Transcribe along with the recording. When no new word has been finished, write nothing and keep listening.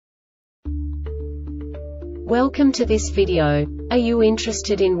Welcome to this video. Are you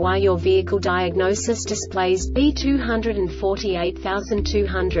interested in why your vehicle diagnosis displays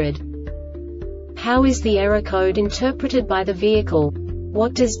B2482-00? How is the error code interpreted by the vehicle?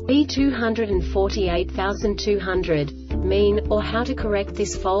 What does B2482-00 mean, or how to correct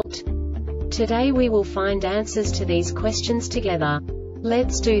this fault? Today we will find answers to these questions together.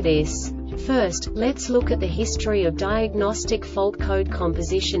 Let's do this. First, let's look at the history of diagnostic fault code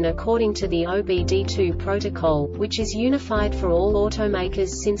composition according to the OBD2 protocol, which is unified for all automakers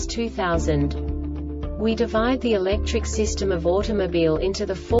since 2000. We divide the electric system of automobile into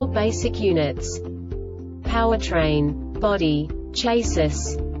the four basic units: powertrain, body,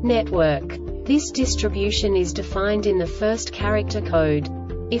 chassis, network. This distribution is defined in the first character code.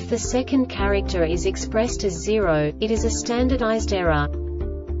 If the second character is expressed as 0, it is a standardized error.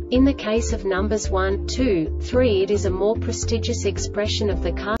 In the case of numbers 1, 2, 3, it is a more prestigious expression of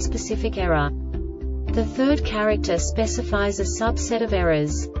the car-specific error. The third character specifies a subset of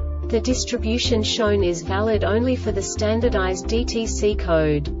errors. The distribution shown is valid only for the standardized DTC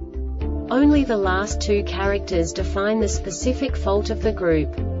code. Only the last two characters define the specific fault of the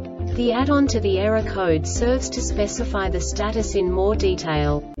group. The add-on to the error code serves to specify the status in more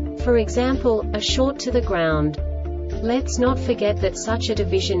detail. For example, a short to the ground. Let's not forget that such a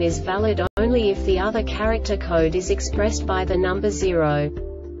division is valid only if the other character code is expressed by the number 0.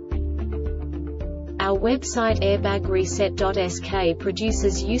 Our website airbagreset.sk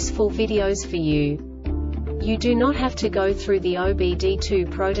produces useful videos for you. You do not have to go through the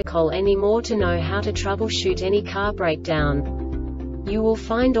OBD2 protocol anymore to know how to troubleshoot any car breakdown. You will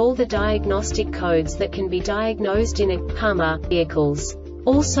find all the diagnostic codes that can be diagnosed in vehicles.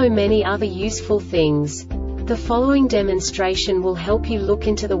 Also many other useful things. The following demonstration will help you look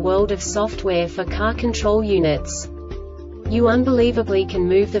into the world of software for car control units. You unbelievably can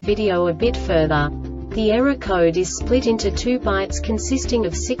move the video a bit further. The error code is split into 2 bytes consisting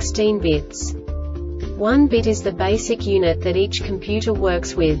of 16 bits. 1 bit is the basic unit that each computer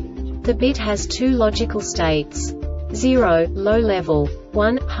works with. The bit has 2 logical states: 0, low level,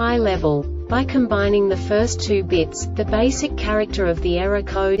 1, high level. By combining the first 2 bits, the basic character of the error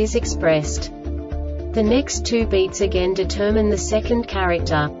code is expressed. The next 2 beats again determine the second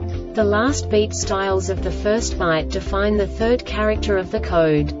character. The last beat styles of the first byte define the third character of the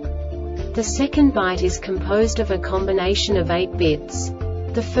code. The second byte is composed of a combination of 8 bits.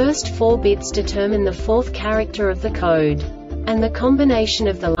 The first 4 bits determine the fourth character of the code. And the combination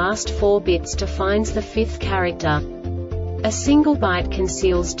of the last 4 bits defines the fifth character. A single byte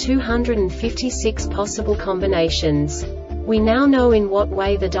conceals 256 possible combinations. We now know in what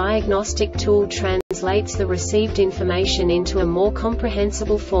way the diagnostic tool translates the received information into a more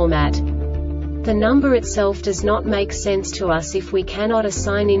comprehensible format. The number itself does not make sense to us if we cannot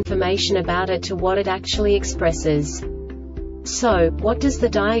assign information about it to what it actually expresses. So, what does the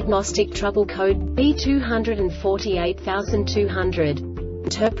diagnostic trouble code B248200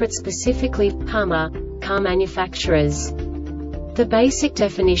 interpret specifically for car manufacturers? The basic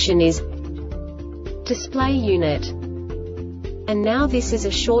definition is display unit. And now this is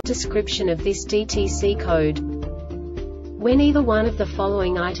a short description of this DTC code. When either one of the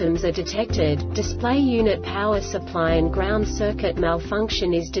following items are detected: display unit power supply and ground circuit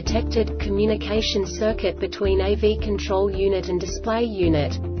malfunction is detected, communication circuit between AV control unit and display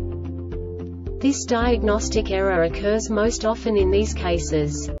unit. This diagnostic error occurs most often in these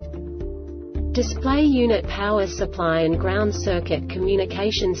cases: display unit power supply and ground circuit,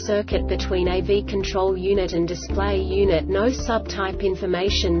 communication circuit between AV control unit and display unit, no subtype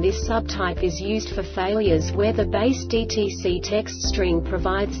information. This subtype is used for failures where the base DTC text string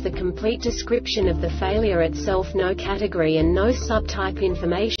provides the complete description of the failure itself, no category and no subtype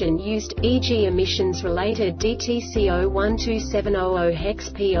information used, e.g. emissions related DTC 012700 hex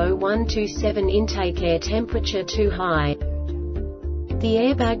P0127 intake air temperature too high. The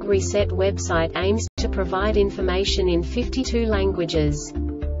Airbag Reset website aims to provide information in 52 languages.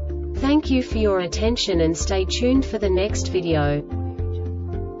 Thank you for your attention and stay tuned for the next video.